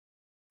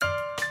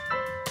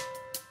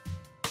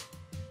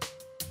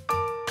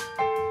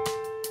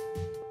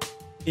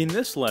In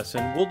this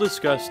lesson, we'll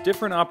discuss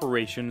different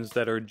operations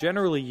that are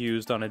generally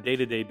used on a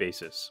day-to-day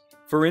basis.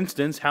 For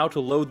instance, how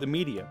to load the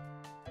media,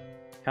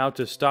 how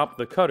to stop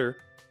the cutter,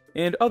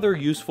 and other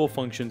useful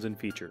functions and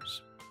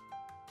features.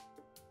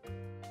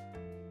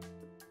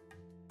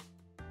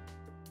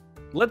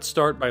 Let's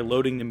start by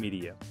loading the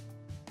media.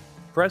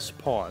 Press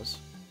pause,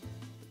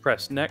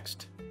 press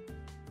next,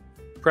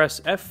 press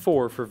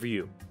F4 for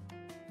view.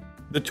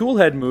 The tool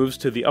head moves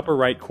to the upper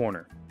right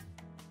corner.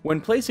 When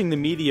placing the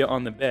media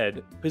on the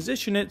bed,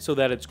 position it so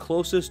that it's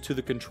closest to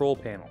the control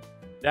panel.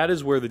 That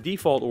is where the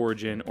default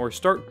origin or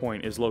start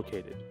point is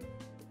located.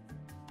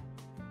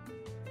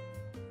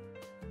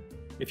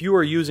 If you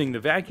are using the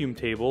vacuum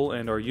table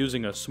and are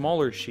using a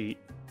smaller sheet,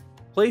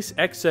 place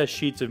excess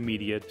sheets of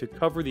media to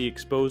cover the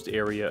exposed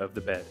area of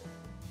the bed.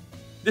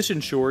 This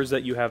ensures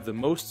that you have the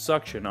most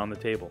suction on the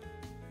table.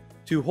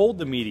 To hold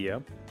the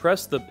media,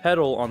 press the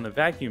pedal on the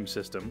vacuum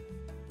system,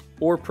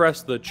 or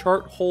press the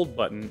Chart Hold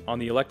button on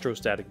the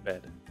electrostatic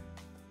bed.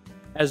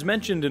 As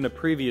mentioned in a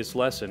previous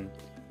lesson,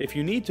 if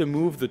you need to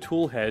move the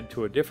tool head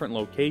to a different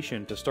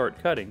location to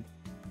start cutting,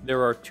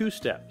 there are two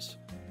steps.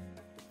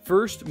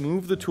 First,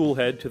 move the tool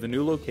head to the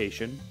new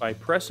location by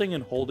pressing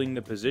and holding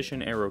the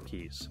position arrow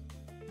keys.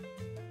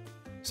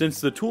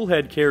 Since the tool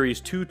head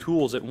carries two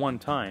tools at one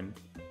time,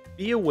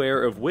 be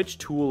aware of which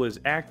tool is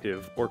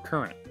active or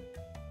current,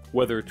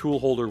 whether tool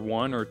holder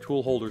 1 or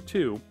tool holder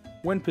 2,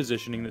 when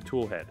positioning the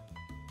tool head.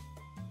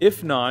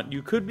 If not,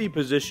 you could be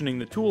positioning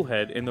the tool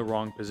head in the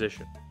wrong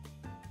position.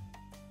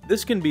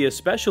 This can be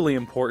especially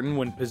important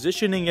when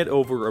positioning it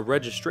over a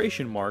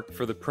registration mark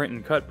for the print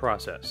and cut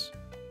process.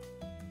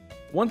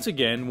 Once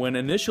again, when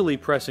initially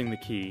pressing the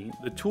key,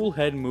 the tool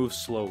head moves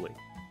slowly.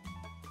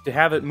 To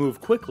have it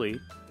move quickly,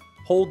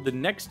 hold the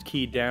next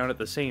key down at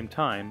the same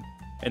time,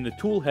 and the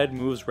tool head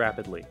moves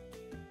rapidly.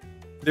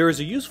 There is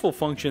a useful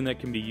function that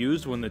can be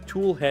used when the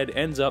tool head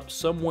ends up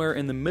somewhere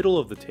in the middle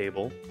of the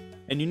table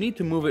and you need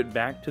to move it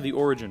back to the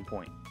origin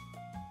point.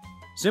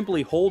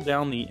 Simply hold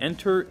down the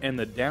Enter and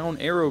the down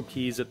arrow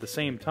keys at the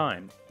same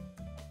time.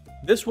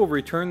 This will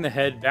return the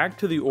head back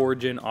to the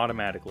origin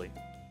automatically.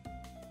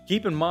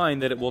 Keep in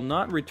mind that it will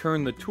not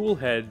return the tool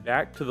head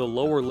back to the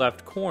lower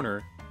left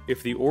corner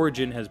if the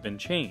origin has been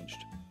changed,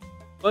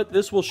 but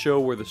this will show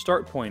where the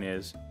start point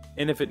is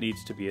and if it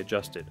needs to be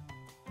adjusted.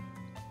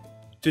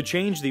 To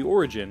change the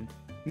origin,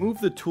 move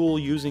the tool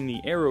using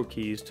the arrow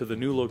keys to the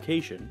new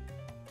location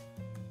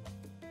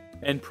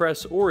and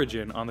press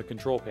Origin on the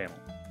control panel.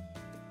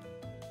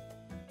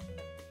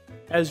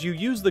 As you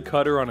use the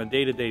cutter on a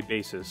day-to-day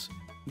basis,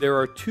 there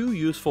are two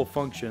useful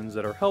functions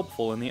that are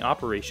helpful in the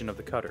operation of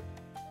the cutter.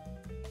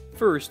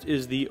 First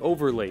is the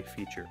Overlay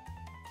feature.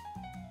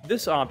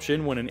 This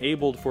option, when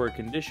enabled for a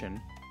condition,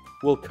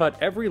 will cut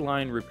every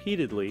line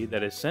repeatedly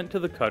that is sent to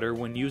the cutter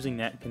when using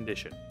that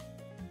condition.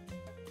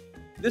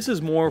 This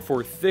is more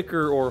for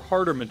thicker or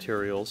harder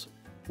materials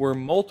where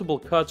multiple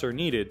cuts are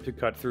needed to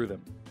cut through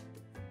them.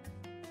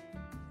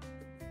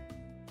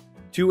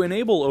 To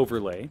enable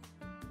Overlay,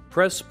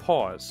 press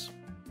Pause,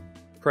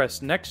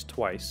 press Next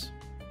twice,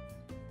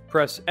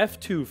 press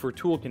F2 for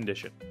Tool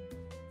Condition,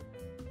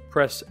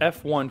 press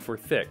F1 for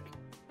Thick,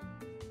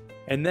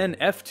 and then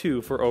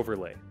F2 for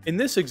Overlay. In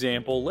this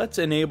example, let's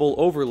enable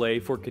Overlay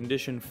for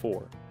Condition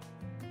 4.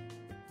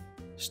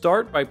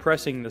 Start by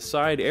pressing the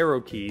side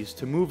arrow keys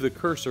to move the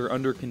cursor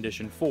under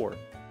Condition 4,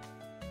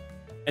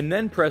 and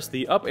then press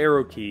the up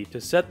arrow key to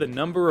set the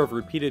number of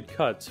repeated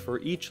cuts for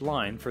each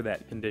line for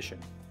that condition.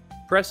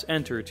 Press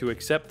Enter to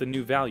accept the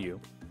new value,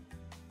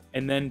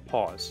 and then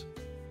pause.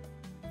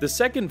 The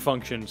second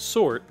function,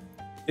 Sort,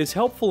 is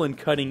helpful in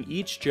cutting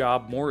each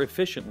job more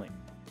efficiently.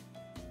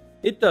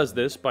 It does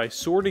this by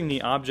sorting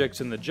the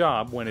objects in the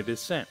job when it is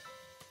sent.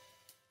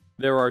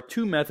 There are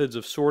two methods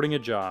of sorting a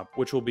job,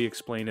 which will be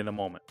explained in a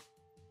moment.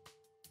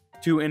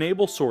 To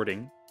enable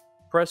sorting,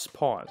 press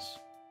Pause.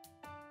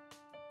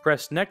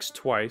 Press Next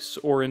twice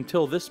or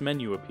until this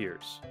menu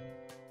appears.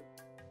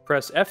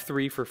 Press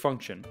F3 for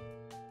Function,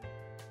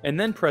 and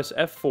then press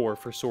F4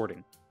 for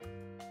sorting.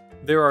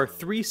 There are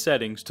three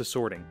settings to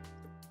sorting.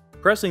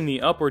 Pressing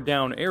the up or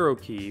down arrow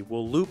key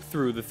will loop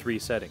through the three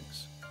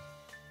settings.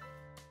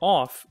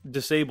 Off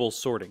disables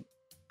sorting.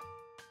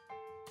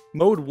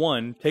 Mode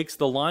 1 takes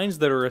the lines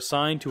that are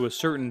assigned to a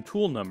certain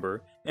tool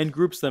number and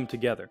groups them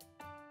together.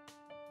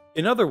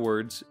 In other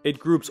words, it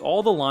groups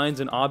all the lines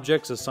and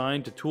objects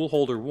assigned to tool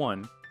holder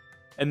 1,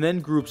 and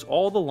then groups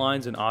all the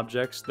lines and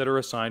objects that are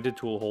assigned to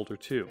tool holder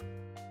 2.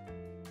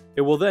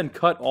 It will then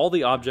cut all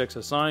the objects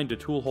assigned to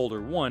tool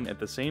holder 1 at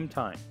the same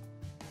time.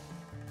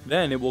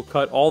 Then it will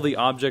cut all the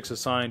objects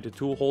assigned to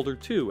tool holder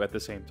 2 at the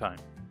same time.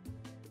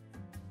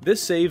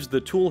 This saves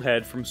the tool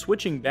head from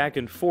switching back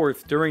and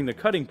forth during the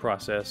cutting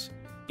process,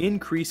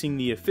 increasing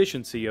the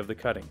efficiency of the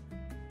cutting.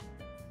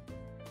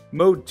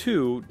 Mode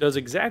 2 does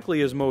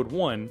exactly as Mode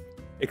 1,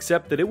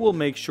 except that it will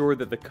make sure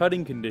that the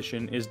cutting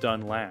condition is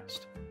done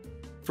last.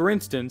 For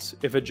instance,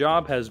 if a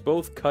job has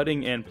both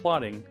cutting and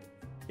plotting,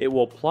 it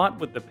will plot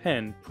with the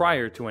pen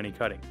prior to any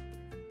cutting.